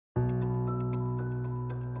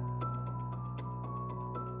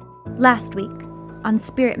Last week on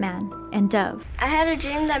SpiritMan and Dove. I had a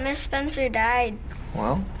dream that Miss Spencer died.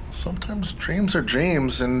 Well, sometimes dreams are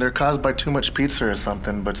dreams and they're caused by too much pizza or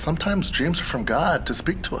something, but sometimes dreams are from God to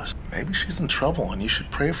speak to us. Maybe she's in trouble and you should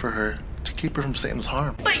pray for her to keep her from Satan's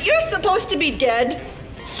harm. But you're supposed to be dead.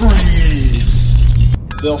 Freeze!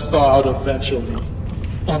 They'll thaw out eventually.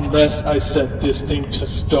 Unless I set this thing to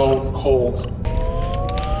stone cold.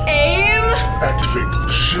 Aim! Activate the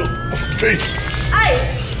shield of faith.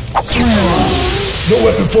 Ice! No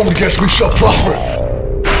weapon formed against me shall prosper.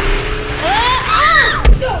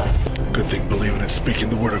 Good thing believing and speaking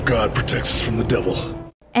the word of God protects us from the devil.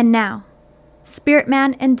 And now,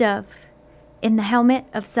 SpiritMan and Dove in the helmet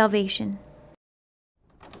of salvation.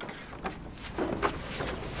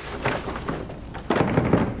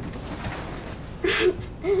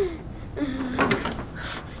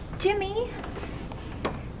 Jimmy,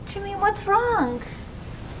 what's wrong?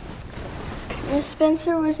 Miss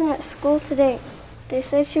Spencer wasn't at school today. They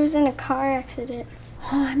said she was in a car accident.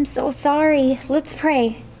 Oh, I'm so sorry. Let's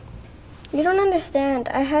pray. You don't understand.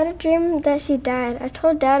 I had a dream that she died. I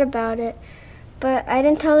told Dad about it, but I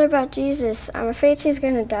didn't tell her about Jesus. I'm afraid she's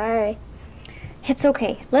gonna die. It's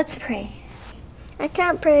okay. Let's pray. I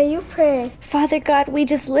can't pray. You pray. Father God, we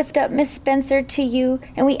just lift up Miss Spencer to you,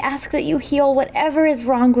 and we ask that you heal whatever is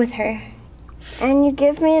wrong with her. And you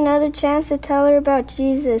give me another chance to tell her about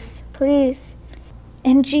Jesus, please.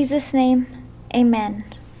 In Jesus' name, amen.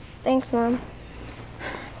 Thanks, Mom.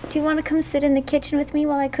 Do you want to come sit in the kitchen with me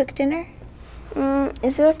while I cook dinner?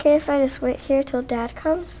 Is it okay if I just wait here till Dad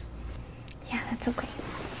comes? Yeah, that's okay.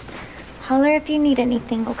 Holler if you need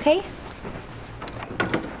anything, okay?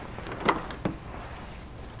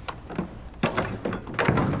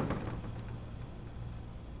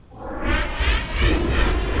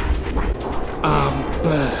 I'm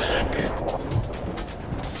back.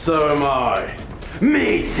 So am I.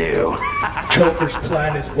 Me too. Joker's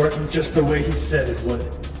plan is working just the way he said it would.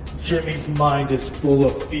 Jimmy's mind is full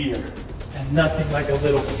of fear, and nothing like a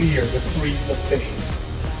little fear to freeze the faith.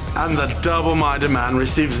 And the double-minded man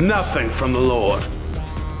receives nothing from the Lord.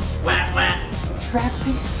 Wah, wah. Trap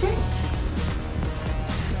is set.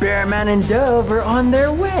 SpiritMan and Dove are on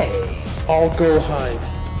their way. I'll go hide.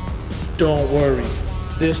 Don't worry.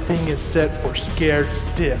 This thing is set for scared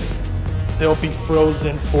stiff. They'll be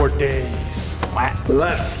frozen for days.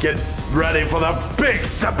 Let's get ready for the big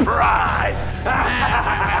surprise!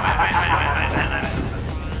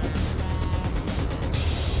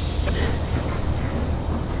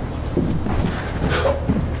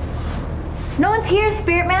 No one's here,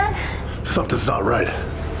 SpiritMan. Something's not right.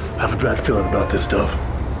 I have a bad feeling about this, Dove.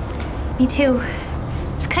 Me too.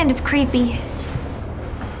 It's kind of creepy.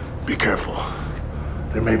 Be careful.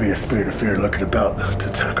 There may be a spirit of fear lurking about to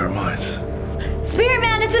attack our minds.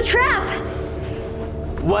 SpiritMan, it's a trap!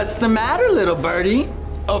 What's the matter, little birdie?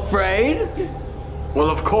 Afraid?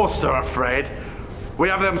 Well, of course they're afraid. We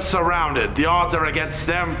have them surrounded. The odds are against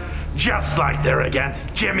them, just like they're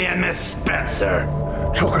against Jimmy and Miss Spencer.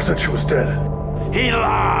 Joker said she was dead. He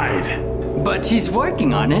lied. But he's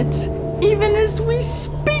working on it, even as we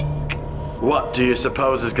speak. What do you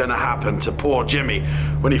suppose is gonna happen to poor Jimmy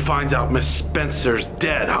when he finds out Miss Spencer's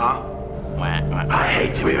dead, huh? I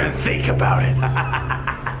hate to even think about it.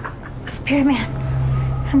 SpiritMan,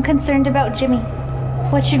 I'm concerned about Jimmy.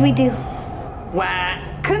 What should we do? Wah.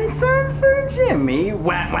 Concern for Jimmy?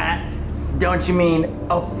 Wah, wah. Don't you mean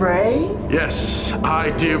afraid? Yes, I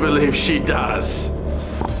do believe she does.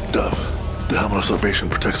 Dove, the helmet of salvation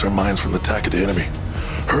protects our minds from the attack of the enemy.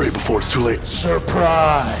 Hurry before it's too late.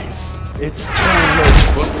 Surprise! It's too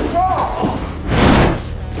late.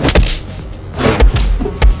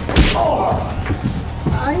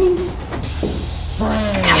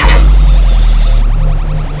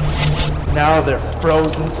 Now they're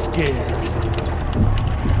frozen scared.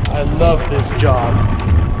 I love this job.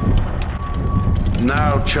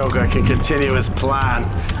 Now Joker can continue his plan,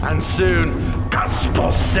 and soon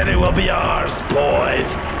Gospel City will be ours,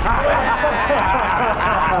 boys.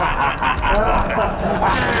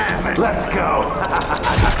 Let's go.